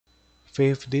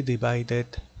50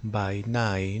 divided by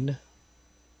 9,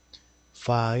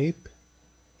 5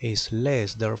 is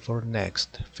less, therefore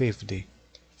next 50.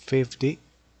 50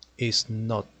 is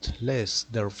not less,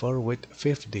 therefore with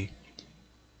 50.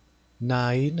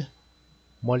 9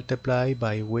 multiplied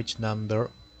by which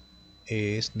number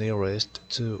is nearest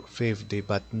to 50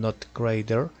 but not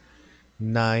greater.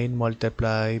 9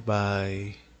 multiplied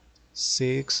by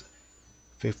 6,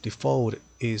 54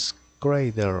 is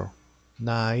greater.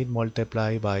 9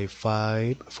 multiplied by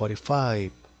 5,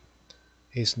 45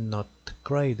 is not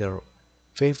greater.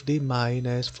 50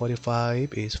 minus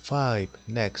 45 is 5.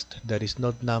 Next, there is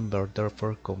not number,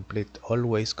 therefore complete,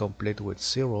 always complete with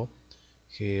 0.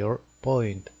 Here,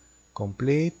 point.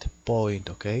 Complete point,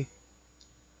 okay?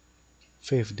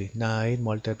 59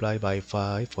 multiplied by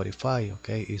 5, 45,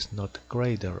 okay, is not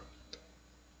greater.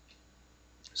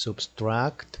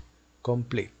 Subtract,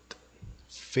 complete.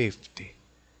 50.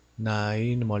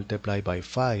 9 multiplied by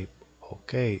 5,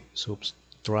 okay,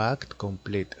 subtract,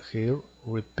 complete. Here,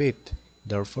 repeat.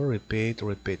 Therefore, repeat,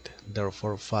 repeat.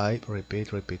 Therefore, 5,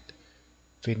 repeat, repeat.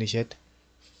 Finish it.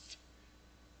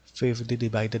 50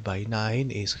 divided by 9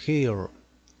 is here.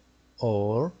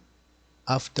 Or,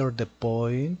 after the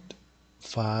point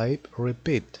 5,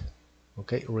 repeat.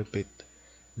 Okay, repeat.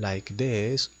 Like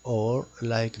this or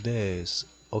like this.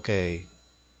 Okay.